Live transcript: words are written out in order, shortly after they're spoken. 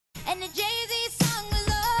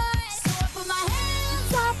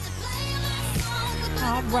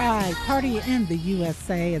Right, Party in the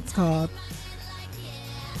USA, it's called.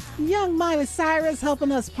 Young Miley Cyrus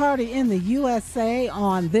helping us party in the USA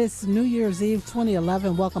on this New Year's Eve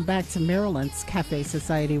 2011. Welcome back to Maryland's Cafe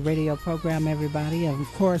Society radio program, everybody. And of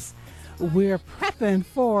course, we're prepping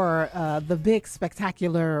for the big,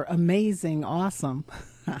 spectacular, amazing, awesome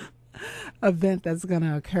event that's going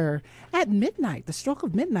to occur at midnight. The stroke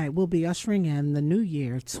of midnight will be ushering in the new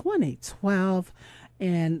year 2012,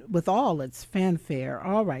 and with all its fanfare.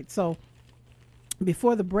 All right, so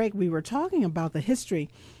before the break, we were talking about the history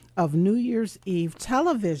of New Year's Eve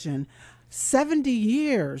television. 70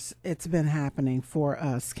 years it's been happening for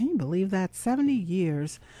us. Can you believe that? 70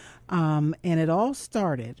 years. And it all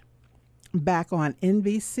started back on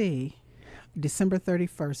NBC, December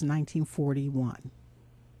 31st, 1941.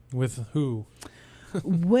 With who?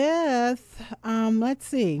 With, let's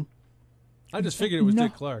see. I just figured it was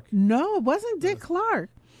Dick Clark. No, it wasn't Dick Clark.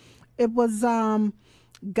 It was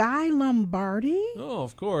Guy Lombardi. Oh,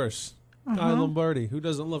 of course. Guy Lombardi. Who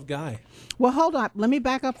doesn't love Guy? Well, hold on. Let me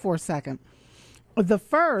back up for a second. The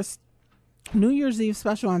first New Year's Eve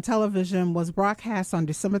special on television was broadcast on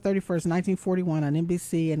December 31st, 1941 on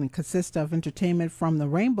NBC, and it consists of entertainment from the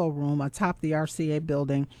Rainbow Room atop the RCA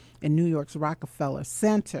building in New York's Rockefeller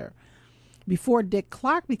Center. Before Dick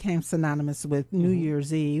Clark became synonymous with New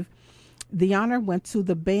Year's Eve, the honor went to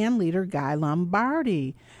the band leader Guy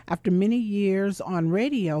Lombardi. After many years on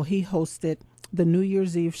radio, he hosted the New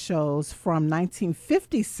Year's Eve shows from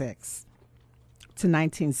 1956 to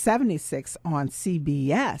 1976 on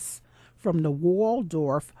CBS from the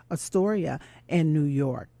Waldorf Astoria in New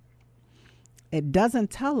York. It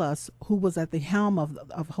doesn't tell us who was at the helm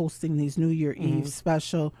of hosting these New Year Eve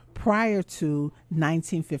special prior to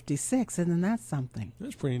 1956. Isn't that something?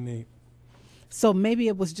 That's pretty neat. So maybe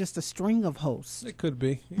it was just a string of hosts. It could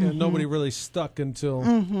be. Yeah, nobody really stuck until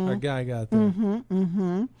our guy got there.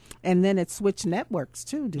 And then it switched networks,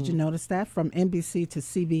 too. Did you notice that? From NBC to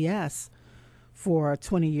CBS for a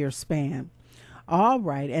 20-year span. All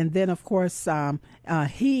right. And then, of course, Guy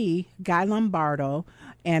Lombardo,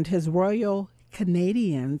 and his Royal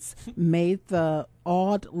Canadians made the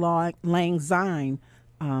Auld Lang Syne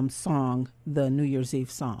song the New Year's Eve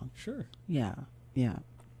song. Sure. Yeah, yeah.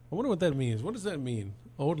 I wonder what that means. What does that mean?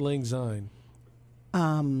 Auld Lang Syne.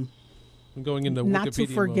 I'm going into not Wikipedia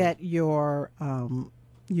to forget your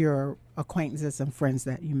acquaintances and friends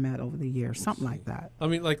that you met over the years, something like that. I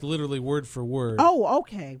mean, like literally word for word. Oh,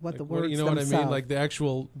 okay. What like, the words you know themselves. what I mean? Like the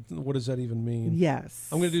actual. What does that even mean? Yes.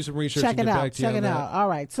 I'm going to do some research. Check and it get out. back to you Check on it that. out. All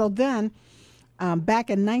right. So then, back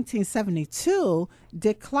in 1972,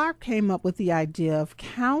 Dick Clark came up with the idea of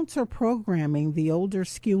counter-programming the older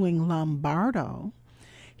skewing Lombardo.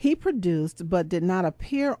 He produced but did not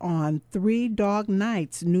appear on Three Dog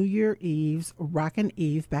Night's New Year Eve's Rockin'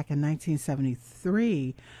 Eve back in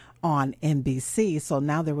 1973 on NBC. So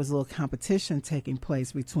now there was a little competition taking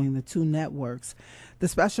place between the two networks. The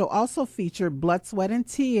special also featured Blood, Sweat, and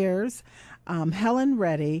Tears, Helen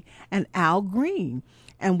Reddy, and Al Green,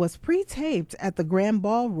 and was pre-taped at the Grand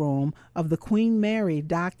Ballroom of the Queen Mary,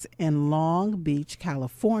 docked in Long Beach,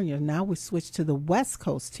 California. Now we switch to the West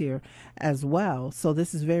Coast here as well. So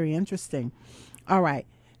this is very interesting. All right.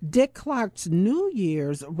 Dick Clark's New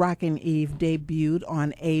Year's Rockin' Eve debuted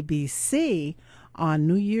on ABC on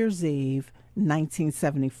New Year's Eve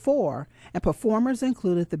 1974, and performers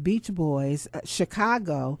included the Beach Boys,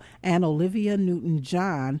 Chicago, and Olivia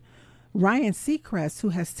Newton-John. Ryan Seacrest, who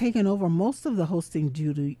has taken over most of the hosting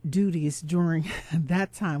duties during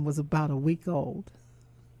that time, was about a week old.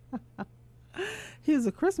 He was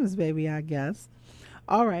a Christmas baby, I guess.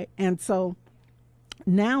 All right, and so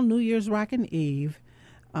now New Year's Rockin' Eve,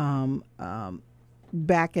 back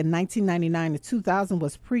in 1999 to 2000,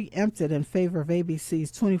 was preempted in favor of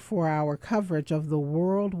ABC's 24-hour coverage of the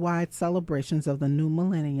worldwide celebrations of the new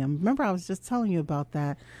millennium. Remember, I was just telling you about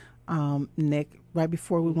that, Nick, right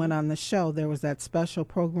before we went on the show. There was that special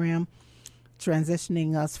program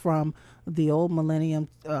transitioning us from the old millennium,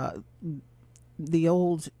 the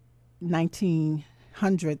old 1900s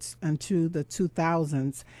into the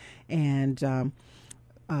 2000s, and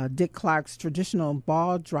Dick Clark's traditional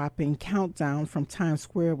ball-dropping countdown from Times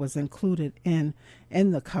Square was included in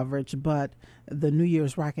the coverage, but the New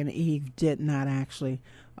Year's Rockin' Eve did not actually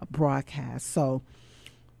broadcast. So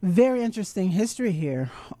very interesting history here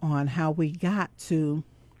on how we got to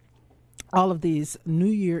all of these New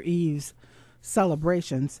Year Eve's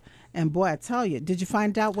celebrations. And boy, I tell you, did you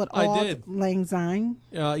find out what Auld Lang Syne?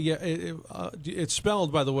 Yeah, it's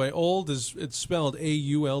spelled, by the way. It's spelled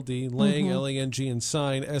AULD, Lang, LANG, and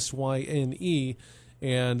Syne, SYNE.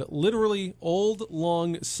 and literally old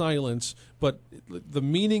long silence, but the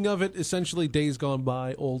meaning of it essentially days gone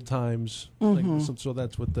by, old times. So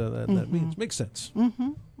that's what that means. Makes sense.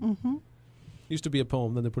 Used to be a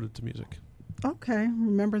poem, then they put it to music. Okay,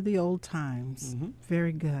 remember the old times.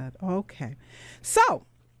 Very good. Okay, so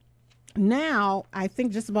now I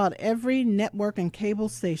think just about every network and cable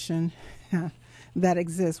station that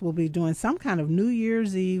exists will be doing some kind of New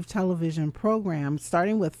Year's Eve television program,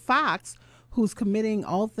 starting with Fox, who's committing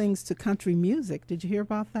all things to country music. Did you hear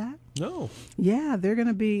about that? No. Yeah, they're going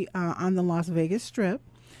to be on the Las Vegas Strip.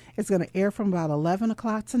 It's going to air from about 11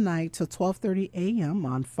 o'clock tonight to 12:30 a.m.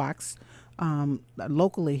 on Fox,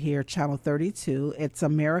 locally here, Channel 32. It's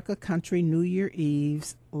America Country New Year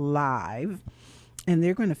Eve's Live. And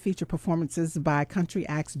they're going to feature performances by country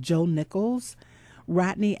acts Joe Nichols,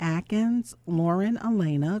 Rodney Atkins, Lauren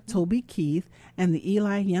Elena, Toby Keith, and the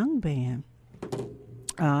Eli Young Band.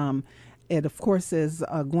 It, of course, is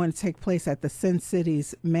going to take place at the Sin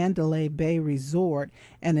City's Mandalay Bay Resort,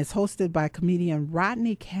 and is hosted by comedian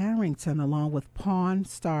Rodney Carrington, along with Pawn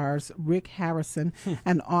stars Rick Harrison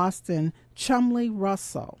and Austin Chumley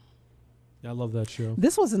Russell. I love that show.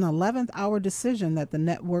 This was an 11th hour decision that the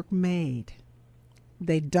network made.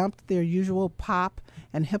 They dumped their usual pop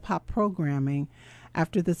and hip-hop programming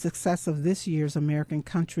after the success of this year's American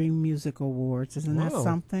Country Music Awards. Isn't that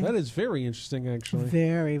something? That is very interesting, actually.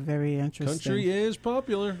 Very, very interesting. Country is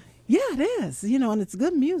popular. Yeah, it is. You know, and it's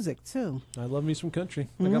good music, too. I love me some country.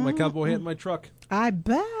 I got my cowboy hat in my truck. I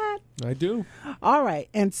bet. I do. All right.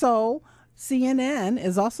 And so CNN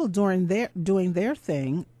is also doing their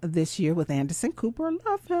thing this year with Anderson Cooper.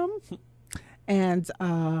 Love him. And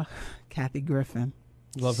Kathy Griffin.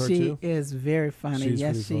 Love her too. She is very funny.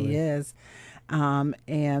 Yes, she funny. is.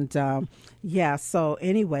 Yeah, so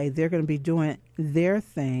anyway, they're going to be doing their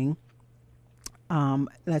thing.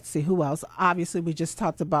 Let's see, who else? Obviously, we just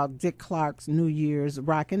talked about Dick Clark's New Year's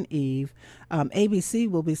Rockin' Eve.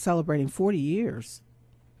 ABC will be celebrating 40 years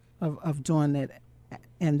of doing it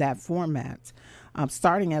in that format,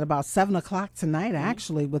 starting at about 7 o'clock tonight,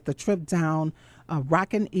 actually, with the trip down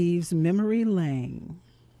Rockin' Eve's Memory Lane.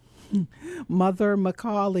 Mother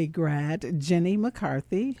Macaulay grad Jenny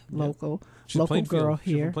McCarthy, local girl here.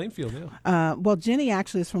 She's from Plainfield, yeah. Well, Jenny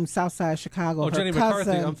actually is from Southside Chicago. Her Jenny cousin,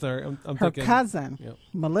 McCarthy. I'm sorry. I'm her thinking, cousin,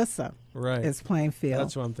 Melissa, is Plainfield.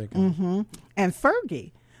 That's what I'm thinking. And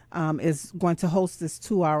Fergie is going to host this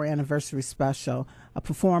 2-hour anniversary special.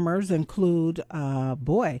 Performers include,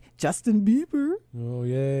 Justin Bieber. Oh,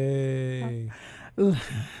 yay.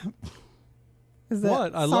 Is that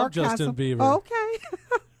what? I love Justin Bieber. Okay.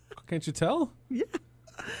 Can't you tell? Yeah.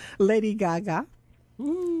 Lady Gaga.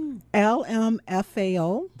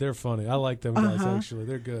 LMFAO. They're funny. I like them guys, actually.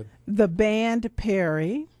 They're good. The Band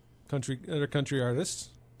Perry. Other country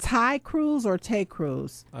artists. Ty Cruz or Tay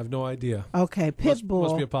Cruz? I have no idea. Okay, Pitbull.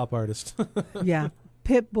 Must be a pop artist. Yeah.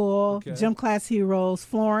 Pitbull, Okay. Gym Class Heroes,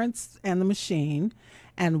 Florence and the Machine,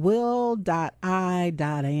 and Will.I.am.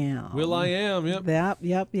 Will.I.am, yep.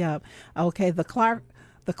 Yep. Okay,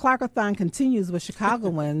 the Clarkathon continues with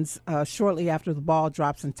Chicagoans shortly after the ball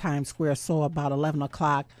drops in Times Square, so about 11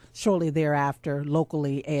 o'clock. Shortly thereafter,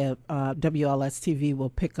 locally, WLS-TV will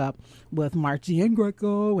pick up with Mark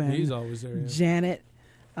Giangreco and he's always there, yeah. Janet.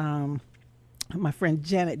 My friend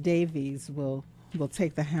Janet Davies will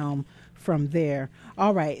take the helm from there.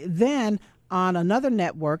 All right. Then on another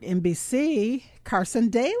network, NBC, Carson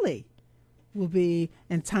Daly will be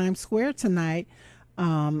in Times Square tonight,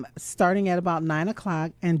 starting at about 9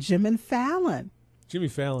 o'clock, and Jimmy Fallon. Jimmy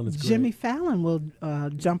Fallon is great. Jimmy Fallon will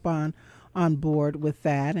jump on board with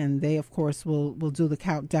that, and they, of course, will do the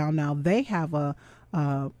countdown. Now, they have a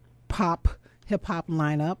pop, hip-hop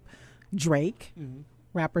lineup. Drake,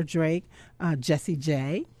 rapper Drake, Jessie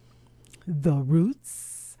J, The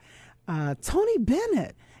Roots, Tony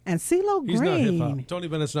Bennett, and CeeLo Green. He's not hip-hop. Tony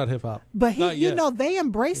Bennett's not hip-hop. But they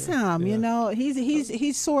embrace him. Yeah. You know,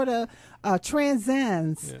 he's sort of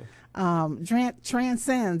transcends. Yeah.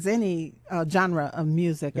 Transcends any genre of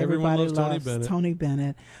music. Everyone Everybody loves Tony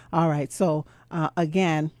Bennett. All right, so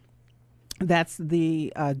again, that's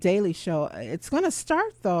the Daily Show. It's going to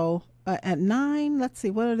start though at 9. Let's see,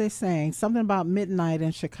 what are they saying? Something about midnight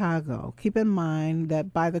in Chicago. Keep in mind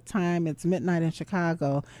that by the time it's midnight in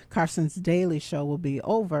Chicago, Carson's Daily Show will be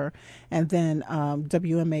over, and then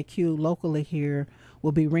WMAQ locally here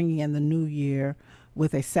will be ringing in the new year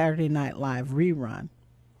with a Saturday Night Live rerun.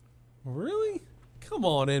 Really? Come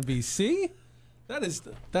on, NBC.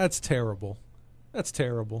 That's terrible. That's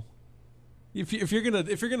terrible. If you're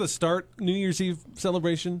gonna start New Year's Eve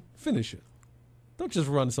celebration, finish it. Don't just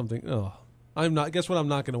run something. Oh, I'm not. Guess what? I'm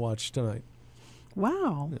not going to watch tonight.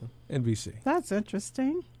 Wow. Yeah, NBC. That's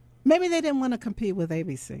interesting. Maybe they didn't want to compete with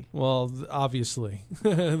ABC. Well, obviously.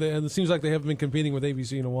 It seems like they haven't been competing with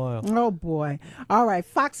ABC in a while. Oh, boy. All right.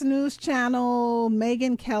 Fox News Channel,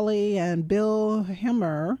 Megyn Kelly and Bill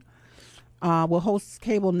Hemmer will host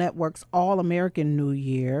cable network's All-American New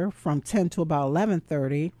Year from 10 to about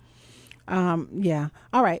 11:30. Yeah.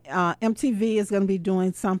 All right. MTV is going to be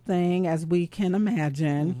doing something, as we can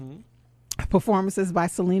imagine. Mm-hmm. Performances by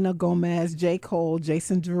Selena Gomez, J. Cole,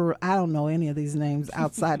 Jason Derulo. I don't know any of these names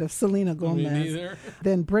outside of Selena Gomez. Me neither.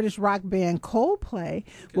 Then British rock band Coldplay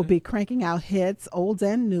will be cranking out hits, old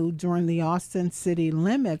and new, during the Austin City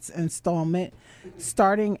Limits installment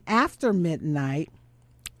starting after midnight.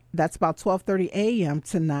 That's about 12:30 a.m.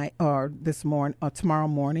 tonight or this morning or tomorrow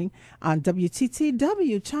morning on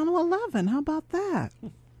WTTW Channel 11. How about that?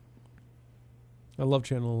 I love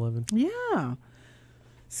Channel 11. Yeah.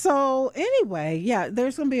 So anyway, yeah,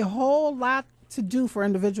 there's going to be a whole lot to do for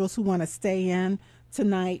individuals who want to stay in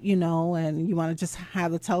tonight, and you want to just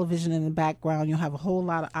have the television in the background. You'll have a whole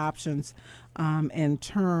lot of options in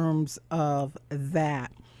terms of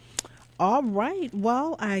that. All right.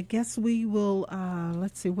 Well, I guess we will,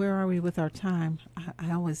 let's see, where are we with our time?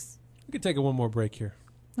 We could take one more break here.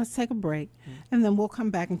 Let's take a break, and then we'll come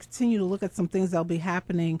back and continue to look at some things that'll be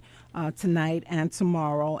happening tonight and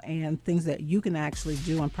tomorrow, and things that you can actually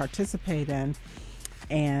do and participate in,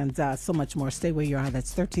 and so much more. Stay where you are.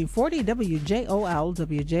 That's 1340 WJOL,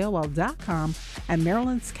 WJOL.com, and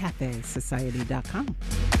Maryland'sCafeSociety.com.